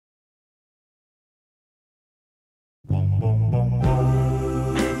Try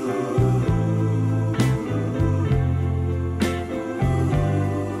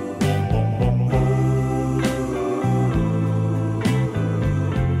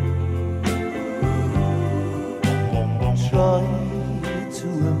to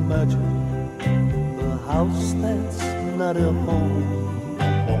imagine a house that's not a home.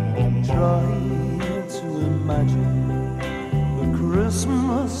 Try to imagine a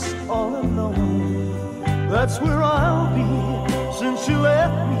Christmas all alone. That's where I'll be since you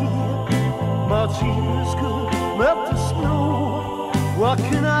left me. My tears could melt the snow. What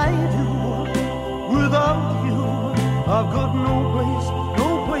can I do without you? I've got no place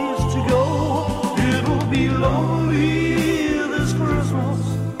to go. It'll be lonely this Christmas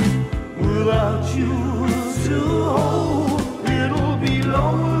without you to hold. It'll be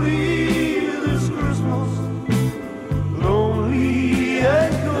lonely this Christmas, lonely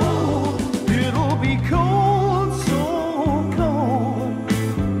and cold. It'll be cold, so cold,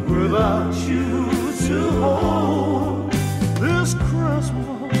 without you to hold this Christmas.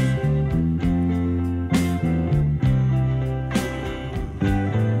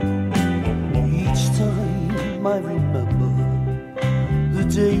 Each time I remember the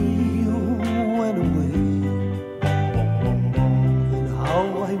day you went away, and how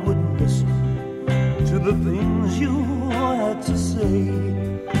I wouldn't listen to the things you had to say.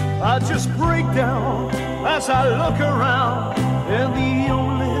 I just break down as I look around, and the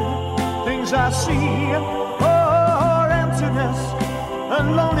only things I see are emptiness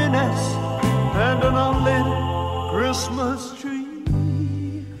and loneliness and an unlit Christmas tree.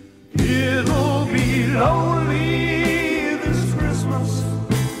 It'll be lonely this Christmas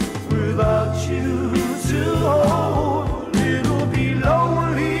without you to hold. It'll be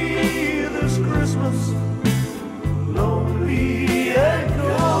lonely this Christmas, lonely and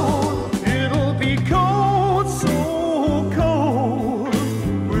cold. It'll be cold, so cold,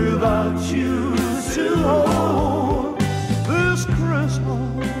 without you to hold this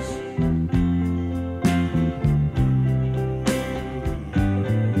Christmas.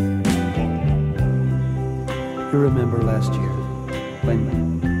 You remember last year when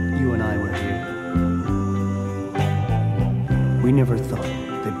you and I were here? We never thought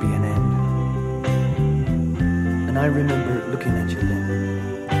there'd be an end. And I remember looking at you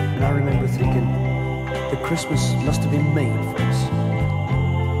then, and I remember thinking that Christmas must have been made for us.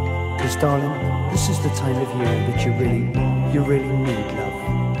 Because darling, this is the time of year that you really need love,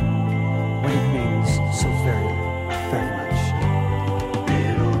 when it means so very, very much.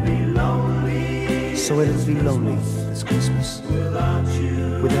 It'll be lonely. So it'll be lonely this Christmas without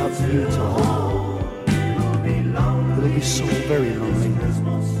you to hold. It'll be so very lonely,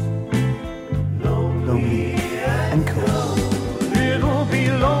 lonely and cold. It'll be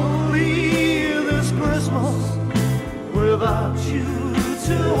lonely this Christmas without you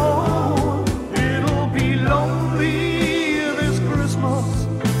to hold. It'll be lonely this Christmas,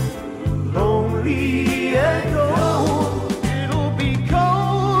 lonely and cold. It'll be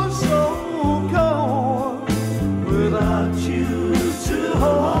cold, so cold, without you to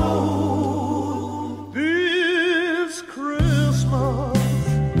hold this Christmas.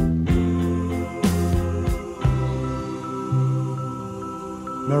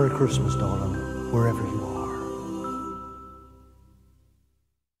 Merry Christmas, darling, wherever you are.